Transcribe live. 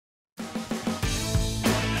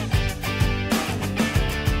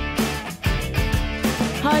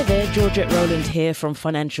Hi there, Georgette Rowland here from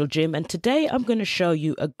Financial Gym, and today I'm going to show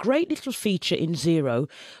you a great little feature in Xero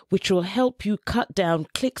which will help you cut down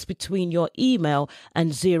clicks between your email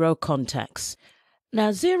and Xero contacts.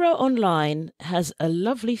 Now, Xero Online has a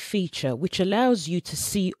lovely feature which allows you to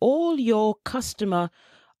see all your customer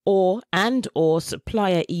or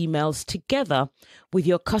supplier emails together with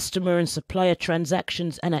your customer and supplier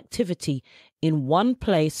transactions and activity in one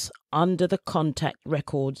place under the contact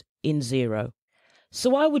records in Xero.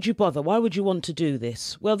 So why would you bother? Why would you want to do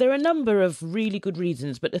this? Well, there are a number of really good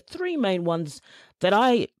reasons, but the three main ones that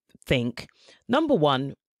I think, number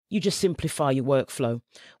one, you just simplify your workflow.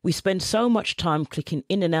 We spend so much time clicking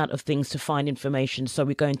in and out of things to find information. So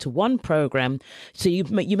we go into one program. So you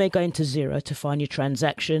may go into Xero to find your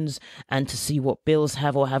transactions and to see what bills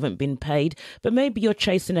have or haven't been paid. But maybe you're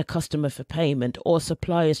chasing a customer for payment or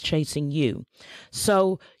suppliers chasing you.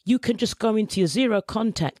 So you can just go into your Xero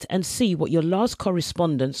contact and see what your last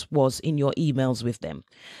correspondence was in your emails with them.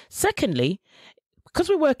 Secondly, because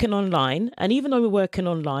we're working online, and even though we're working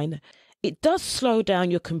online, it does slow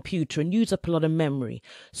down your computer and use up a lot of memory.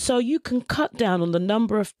 So you can cut down on the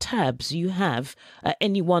number of tabs you have at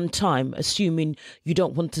any one time, assuming you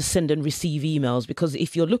don't want to send and receive emails. Because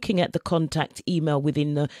if you're looking at the contact email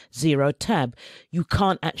within the Xero tab, you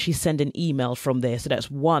can't actually send an email from there. So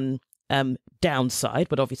that's one downside,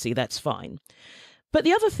 but obviously that's fine. But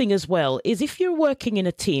the other thing as well is if you're working in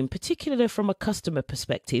a team, particularly from a customer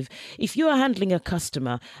perspective, if you are handling a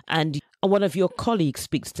customer and one of your colleagues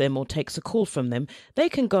speaks to them or takes a call from them, they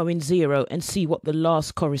can go in Xero and see what the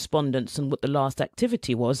last correspondence and what the last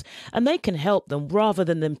activity was, and they can help them rather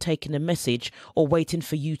than them taking a message or waiting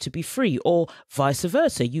for you to be free, or vice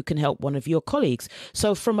versa. You can help one of your colleagues.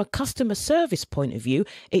 So from a customer service point of view,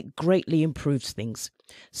 it greatly improves things.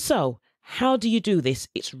 So how do you do this?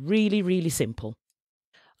 It's really, really simple.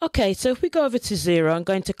 Okay, so if we go over to Xero and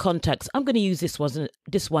go into contacts, I'm going to use this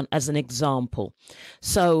one as an example.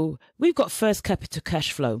 So we've got First Capital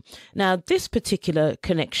Cash Flow. Now, this particular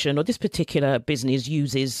connection or this particular business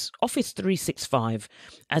uses Office 365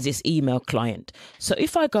 as its email client. So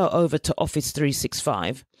if I go over to Office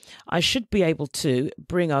 365, I should be able to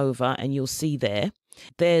bring over, and you'll see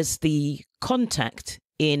there's the contact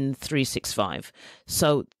in 365.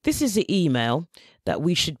 So this is the email that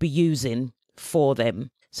we should be using for them.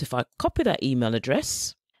 So if I copy that email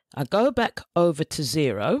address, I go back over to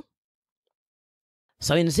Xero.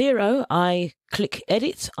 So in Xero, I click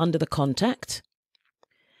Edit under the contact.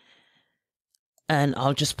 And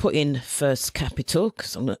I'll just put in First Capital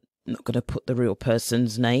because I'm not going to put the real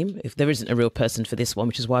person's name, if there isn't a real person for this one,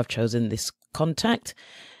 which is why I've chosen this contact.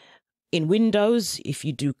 In Windows, if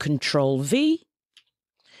you do Control V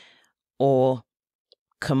or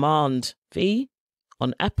Command V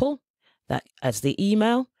on Apple, that as the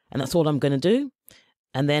email, and that's all I'm going to do.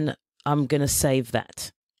 And then I'm going to save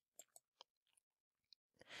that.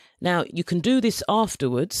 Now, you can do this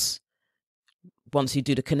afterwards, once you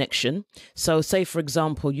do the connection. So say, for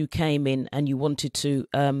example, you came in and you wanted to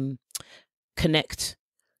connect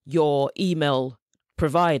your email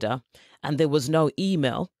provider and there was no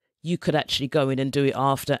email, you could actually go in and do it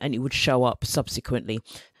after and it would show up subsequently.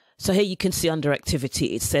 So here you can see under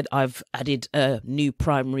activity, it said I've added a new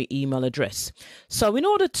primary email address. So in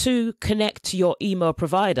order to connect to your email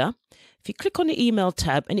provider, if you click on the email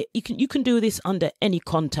tab, and you can do this under any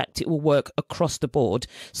contact, it will work across the board.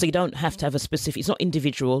 So you don't have to have a specific, it's not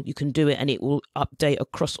individual, you can do it and it will update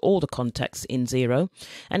across all the contacts in Xero.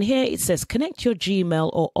 And here it says connect your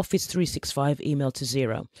Gmail or Office 365 email to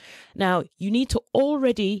Xero. Now you need to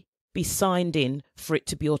already be signed in for it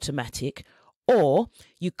to be automatic, or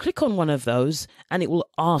you click on one of those and it will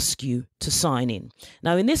ask you to sign in.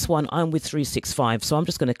 Now in this one, I'm with 365, so I'm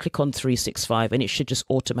just going to click on 365 and it should just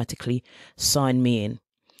automatically sign me in.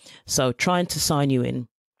 So trying to sign you in.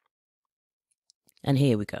 And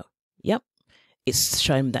here we go. Yep, it's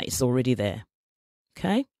showing that it's already there.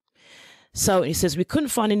 Okay. So it says we couldn't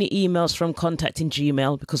find any emails from contact in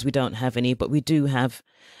Gmail because we don't have any, but we do have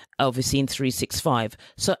obviously in 365.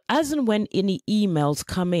 So as and when any emails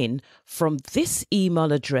come in from this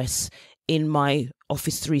email address in my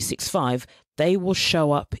Office 365, they will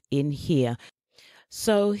show up in here.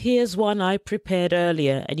 So here's one I prepared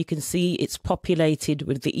earlier, and you can see it's populated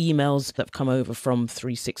with the emails that have come over from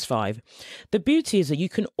 365. The beauty is that you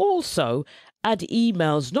can also add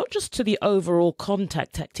emails, not just to the overall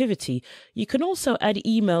contact activity, you can also add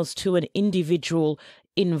emails to an individual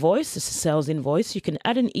invoice, it's a sales invoice, you can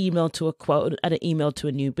add an email to a quote, add an email to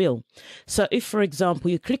a new bill. So if, for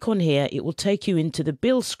example, you click on here, it will take you into the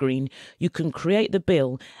bill screen. You can create the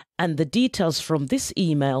bill, and the details from this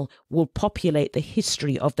email will populate the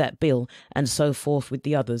history of that bill, and so forth with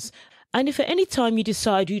the others. And if at any time you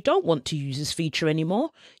decide you don't want to use this feature anymore,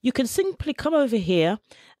 you can simply come over here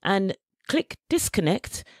and click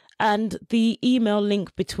disconnect, and the email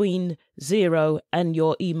link between Xero and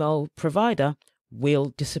your email provider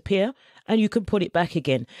will disappear, and you can put it back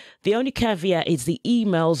again. The only caveat is the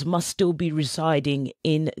emails must still be residing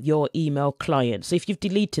in your email client. So if you've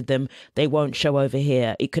deleted them, they won't show over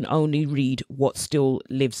here. It can only read what still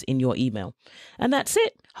lives in your email. And that's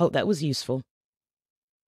it. Hope that was useful.